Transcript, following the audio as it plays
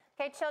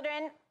Okay,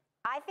 children,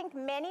 I think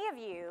many of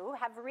you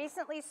have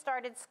recently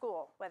started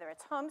school, whether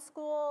it's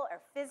homeschool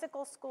or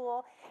physical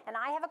school, and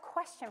I have a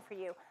question for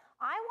you.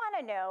 I want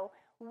to know,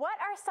 what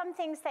are some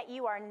things that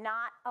you are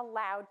not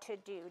allowed to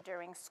do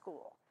during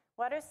school?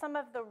 What are some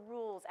of the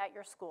rules at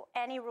your school?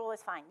 Any rule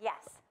is fine.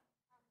 Yes?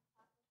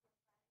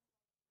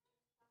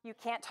 You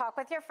can't talk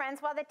with your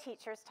friends while the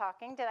teacher's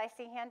talking. Did I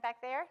see a hand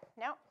back there?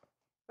 No?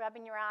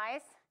 Rubbing your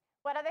eyes.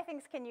 What other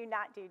things can you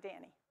not do,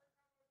 Danny?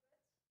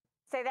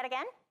 Say that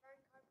again?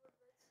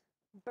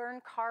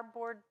 Burn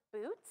cardboard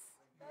boots?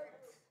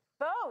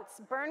 Boats.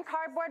 Burn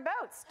cardboard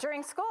boats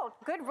during school.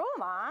 Good rule,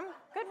 Mom.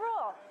 Good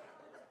rule.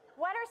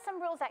 What are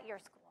some rules at your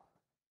school?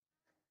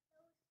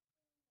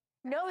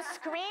 No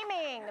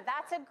screaming.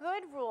 That's a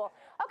good rule.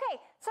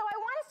 Okay, so I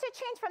want us to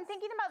change from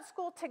thinking about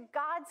school to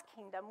God's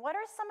kingdom. What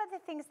are some of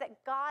the things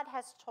that God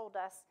has told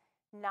us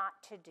not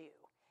to do?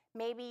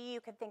 Maybe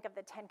you could think of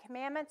the 10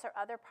 Commandments or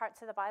other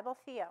parts of the Bible.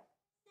 Theo?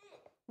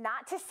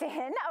 Not to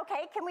sin.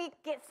 Okay, can we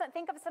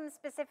think of some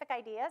specific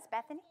ideas?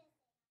 Bethany?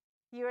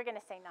 You were going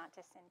to say not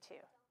to sin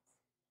too.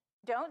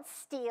 Don't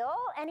steal.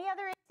 Any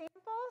other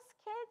examples,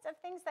 kids, of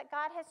things that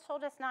God has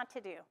told us not to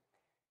do?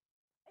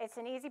 It's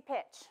an easy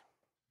pitch.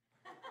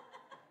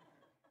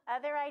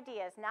 Other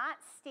ideas.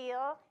 Not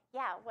steal.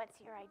 Yeah,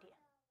 what's your idea?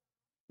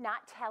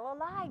 Not tell a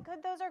lie.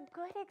 Good, those are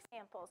good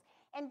examples.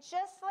 And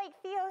just like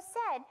Theo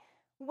said,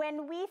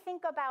 when we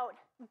think about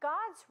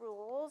God's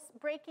rules,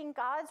 breaking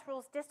God's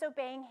rules,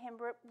 disobeying him,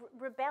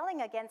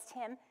 rebelling against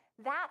him,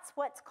 that's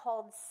what's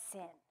called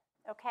sin,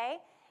 okay?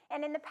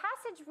 And in the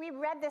passage we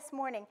read this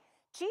morning,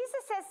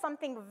 Jesus says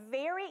something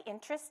very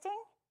interesting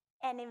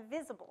and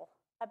invisible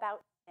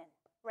about sin,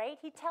 right?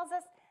 He tells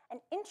us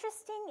an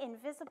interesting,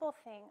 invisible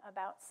thing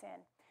about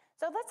sin.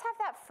 So let's have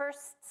that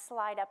first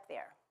slide up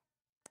there.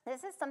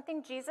 This is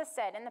something Jesus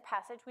said in the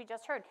passage we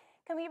just heard.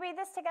 Can we read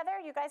this together?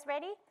 You guys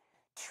ready?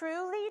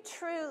 Truly,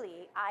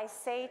 truly, I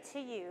say to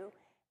you,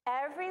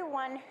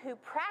 everyone who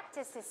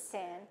practices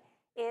sin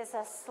is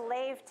a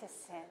slave to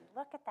sin.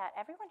 Look at that.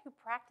 Everyone who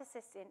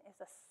practices sin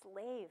is a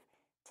slave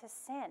to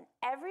sin.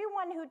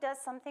 Everyone who does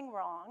something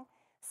wrong,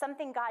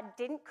 something God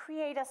didn't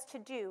create us to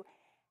do,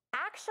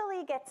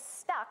 actually gets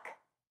stuck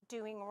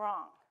doing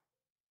wrong.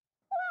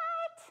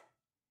 What?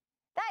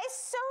 That is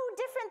so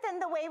different than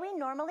the way we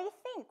normally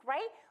think,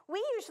 right?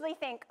 We usually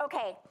think,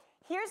 okay,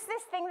 here's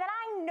this thing that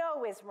I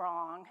know is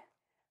wrong,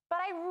 but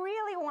I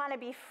really want to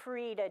be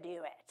free to do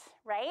it,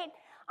 right?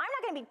 I'm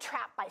not going to be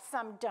trapped by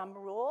some dumb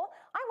rule.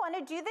 I want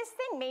to do this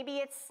thing. Maybe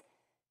it's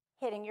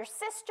hitting your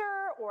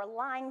sister or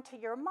lying to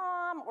your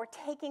mom or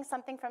taking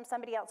something from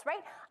somebody else, right?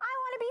 I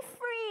want to be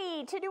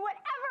free to do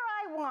whatever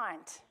I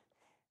want.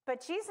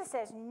 But Jesus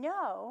says,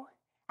 no,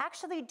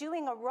 actually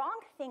doing a wrong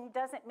thing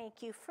doesn't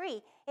make you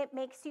free. It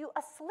makes you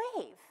a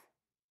slave.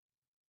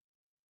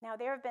 Now,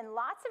 there have been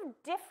lots of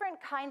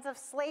different kinds of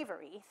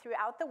slavery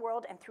throughout the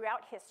world and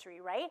throughout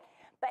history, right?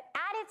 But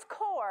at its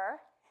core,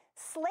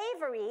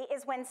 slavery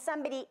is when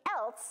somebody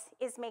else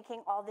is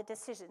making all the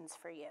decisions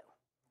for you,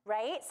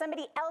 right?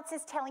 Somebody else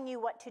is telling you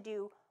what to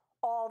do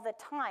all the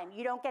time.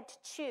 You don't get to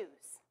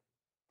choose.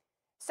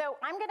 So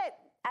I'm going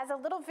to, as a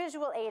little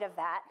visual aid of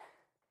that,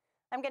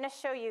 I'm going to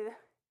show you,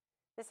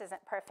 this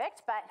isn't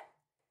perfect, but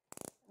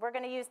we're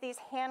going to use these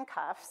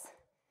handcuffs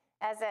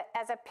as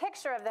a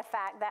picture of the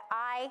fact that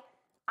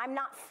I'm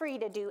not free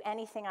to do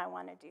anything I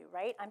want to do,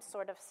 right? I'm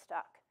sort of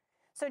stuck.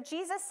 So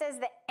Jesus says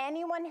that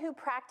anyone who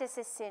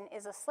practices sin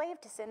is a slave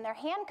to sin. They're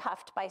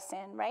handcuffed by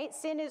sin, right?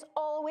 Sin is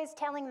always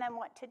telling them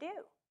what to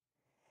do.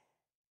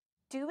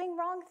 Doing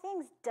wrong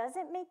things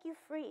doesn't make you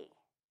free.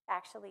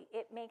 Actually,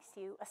 it makes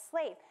you a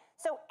slave.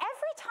 So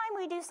every time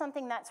we do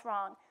something that's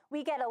wrong,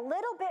 we get a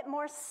little bit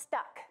more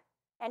stuck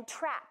and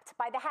trapped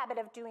by the habit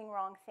of doing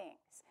wrong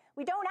things.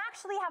 We don't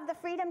actually have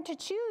the freedom to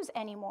choose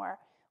anymore.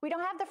 We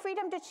don't have the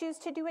freedom to choose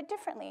to do it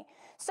differently.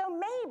 So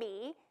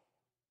maybe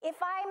if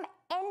I'm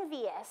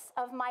envious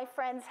of my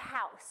friend's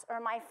house or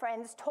my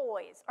friend's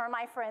toys or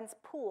my friend's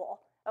pool,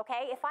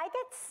 okay, if I would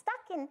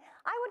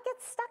get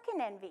stuck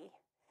in envy.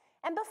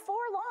 And before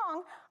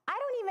long, I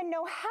don't even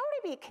know how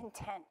to be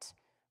content,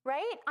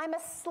 right? I'm a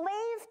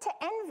slave to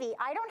envy.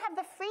 I don't have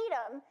the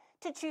freedom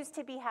to choose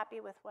to be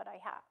happy with what I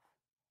have.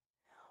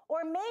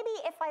 Or maybe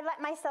if I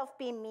let myself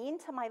be mean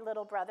to my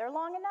little brother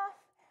long enough,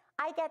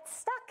 I get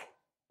stuck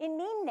in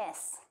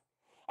meanness.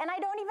 And I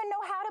don't even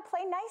know how to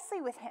play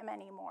nicely with him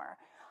anymore.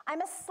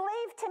 I'm a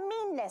slave to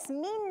meanness.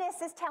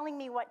 Meanness is telling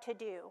me what to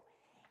do.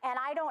 And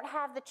I don't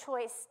have the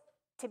choice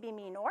to be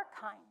mean or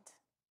kind.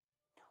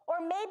 Or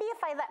maybe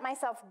if I let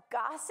myself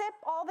gossip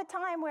all the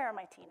time, where are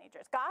my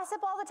teenagers?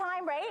 Gossip all the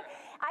time, right?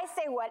 I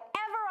say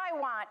whatever I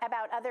want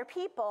about other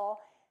people.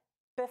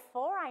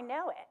 Before I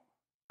know it,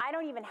 I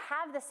don't even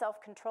have the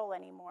self-control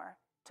anymore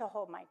to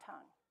hold my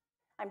tongue.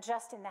 I'm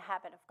just in the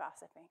habit of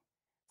gossiping.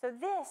 So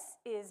this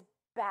is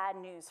bad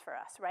news for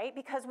us, right?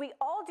 Because we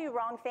all do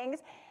wrong things,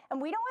 and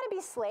we don't want to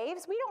be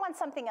slaves. We don't want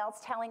something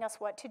else telling us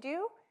what to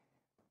do.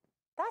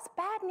 That's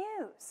bad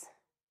news.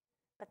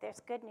 But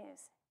there's good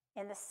news.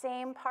 In the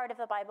same part of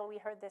the Bible we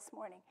heard this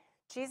morning,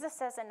 Jesus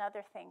says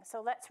another thing.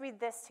 So let's read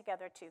this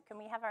together too. Can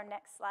we have our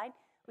next slide?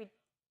 We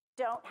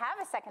don't have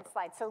a second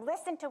slide, so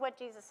listen to what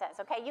Jesus says.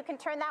 Okay, you can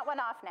turn that one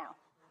off now.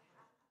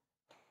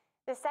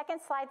 The second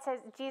slide says,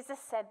 Jesus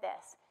said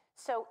this.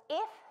 So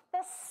if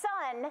the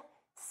Son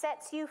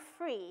sets you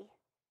free,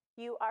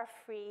 you are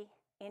free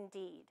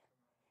indeed.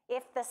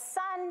 If the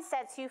Son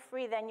sets you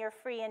free, then you're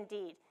free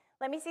indeed.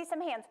 Let me see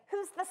some hands.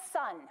 Who's the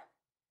Son?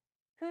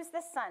 Who's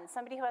the Son?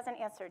 Somebody who hasn't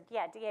answered.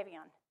 Yeah,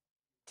 Diavion.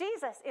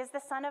 Jesus is the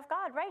Son of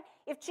God, right?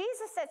 If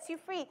Jesus sets you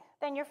free,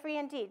 then you're free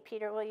indeed.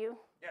 Peter, will you?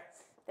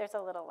 Yes. There's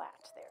a little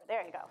latch there.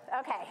 There you go.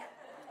 Okay.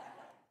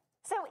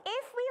 So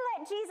if we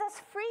let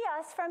Jesus free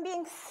us from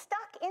being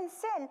stuck in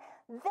sin,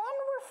 then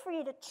we're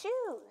free to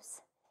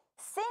choose.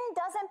 Sin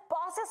doesn't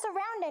boss us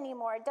around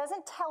anymore. It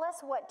doesn't tell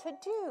us what to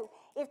do.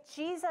 If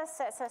Jesus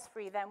sets us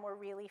free, then we're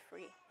really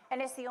free.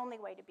 And it's the only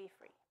way to be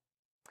free.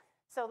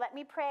 So let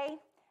me pray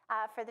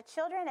for the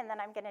children, and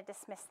then I'm going to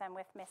dismiss them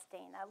with Miss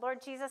Dana.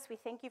 Lord Jesus, we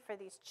thank you for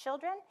these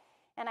children,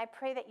 and I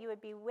pray that you would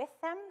be with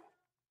them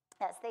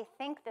as they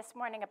think this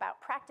morning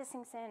about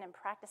practicing sin and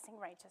practicing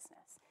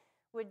righteousness.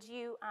 Would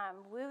you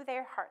woo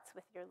their hearts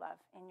with your love?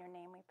 In your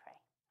name we pray.